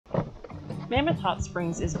Mammoth Hot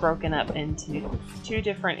Springs is broken up into two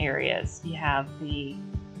different areas. You have the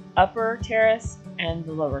upper terrace and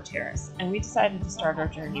the lower terrace, and we decided to start our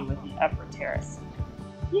journey with the upper terrace.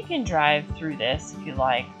 You can drive through this if you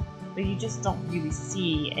like, but you just don't really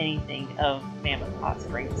see anything of Mammoth Hot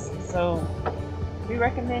Springs. So we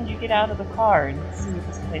recommend you get out of the car and see what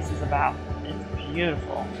this place is about. It's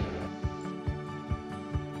beautiful.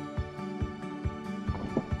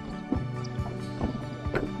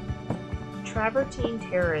 Travertine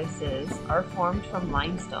terraces are formed from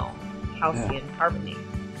limestone, calcium carbonate.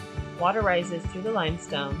 Water rises through the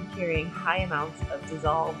limestone, carrying high amounts of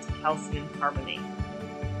dissolved calcium carbonate.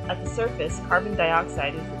 At the surface, carbon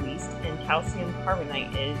dioxide is released and calcium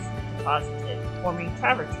carbonate is deposited, forming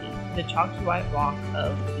travertine, the chalky white rock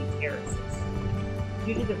of the terraces.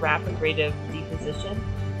 Due to the rapid rate of deposition,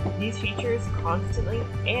 these features constantly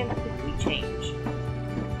and quickly change.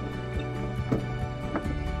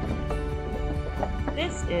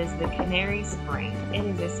 This is the Canary Spring. It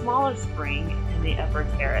is a smaller spring in the upper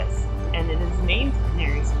terrace, and it is named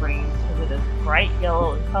Canary Spring because it is bright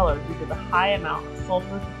yellow in color due to the high amount of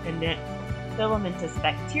sulfur-dependent filamentous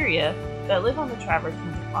bacteria that live on the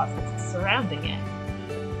travertine deposits surrounding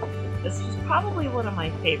it. This is probably one of my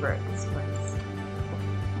favorite springs.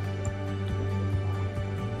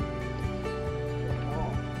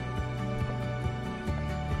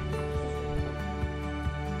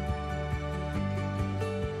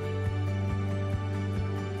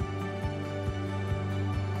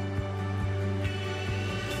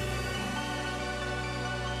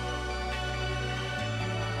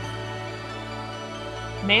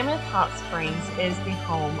 Mammoth Hot Springs is the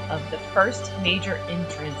home of the first major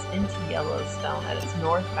entrance into Yellowstone at its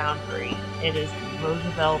north boundary. It is the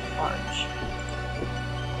Roosevelt Arch.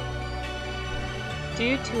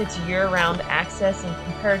 Due to its year-round access and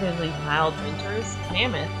comparatively mild winters,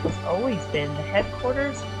 Mammoth has always been the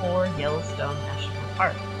headquarters for Yellowstone National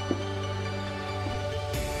Park.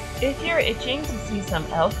 If you're itching to see some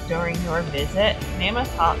elk during your visit,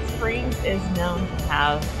 Mammoth Hot Springs is known to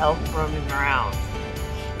have elk roaming around.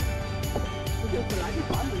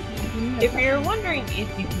 If you're wondering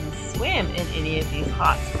if you can swim in any of these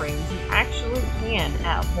hot springs, you actually can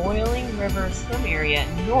at Boiling River Swim Area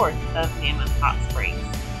north of Mammoth Hot Springs.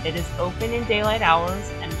 It is open in daylight hours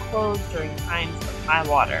and closed during times of high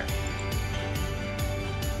water.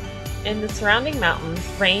 In the surrounding mountains,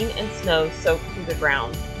 rain and snow soak through the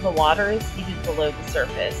ground. The water is heated below the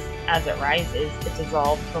surface. As it rises, it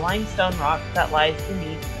dissolves the limestone rock that lies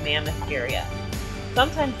beneath the Mammoth area.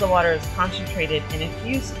 Sometimes the water is concentrated in a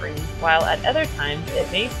few springs, while at other times it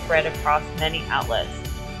may spread across many outlets.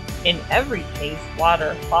 In every case,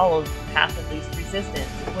 water follows the path of least resistance,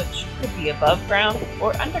 which could be above ground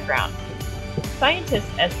or underground. Scientists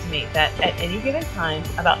estimate that at any given time,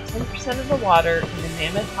 about 10% of the water in the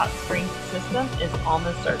Mammoth Hot Springs system is on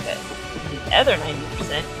the surface. The other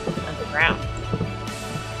 90% is underground.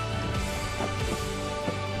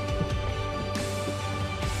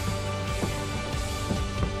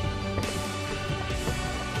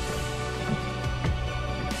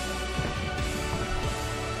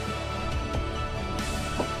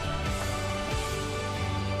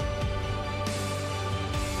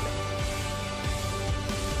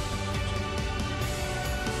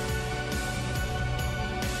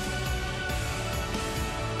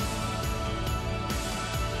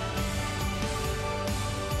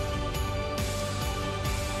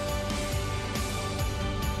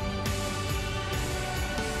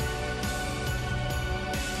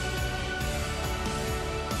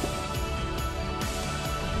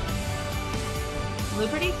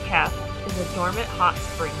 Liberty Cap is a dormant hot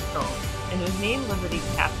spring stone, and it was named Liberty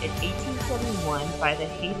Cap in 1871 by the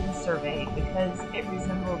Hayden Survey because it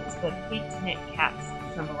resembled the peaked knit caps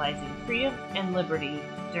symbolizing freedom and liberty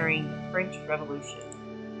during the French Revolution.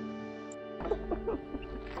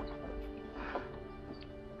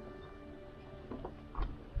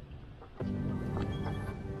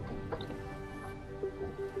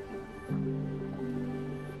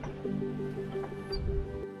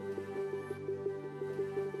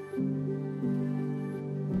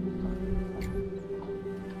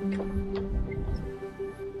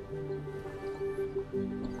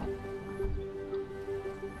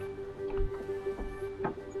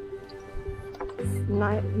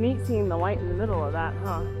 Neat seeing the light in the middle of that,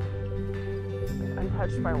 huh?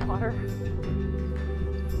 Untouched by water.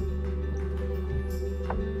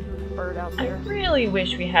 Bird out there. I really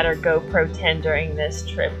wish we had our GoPro 10 during this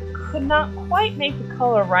trip. Could not quite make the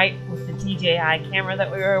color right with the DJI camera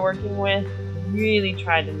that we were working with. Really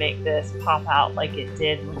tried to make this pop out like it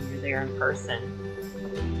did when we were there in person.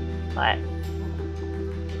 But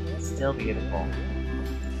still beautiful.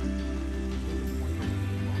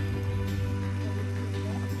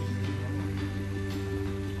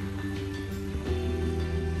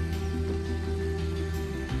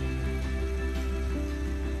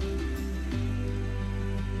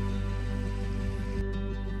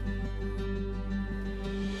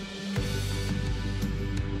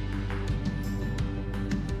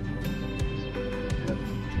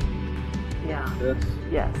 Yeah. This?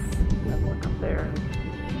 Yes. And look up there.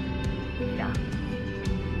 Yeah.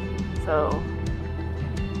 So,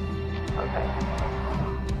 okay.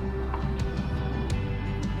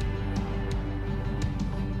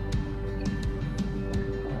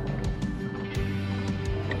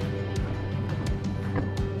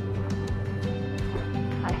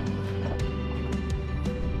 Hi.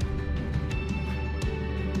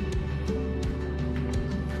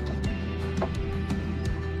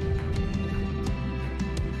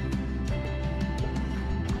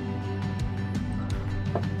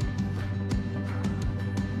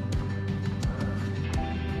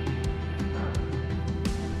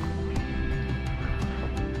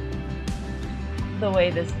 The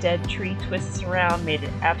way this dead tree twists around made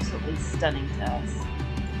it absolutely stunning to us.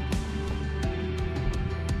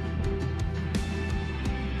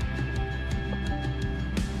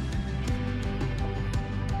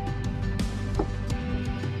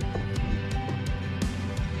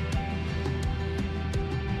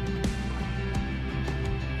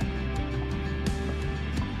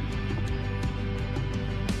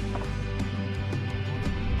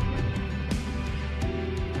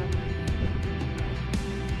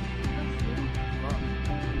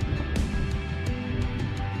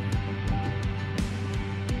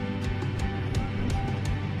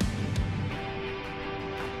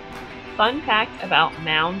 Fun fact about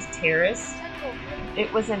Mound's Terrace: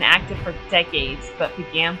 it was inactive for decades but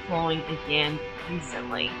began flowing again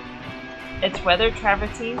recently. Its weather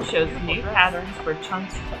travertine shows new patterns where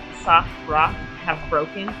chunks of soft rock have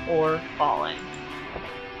broken or fallen.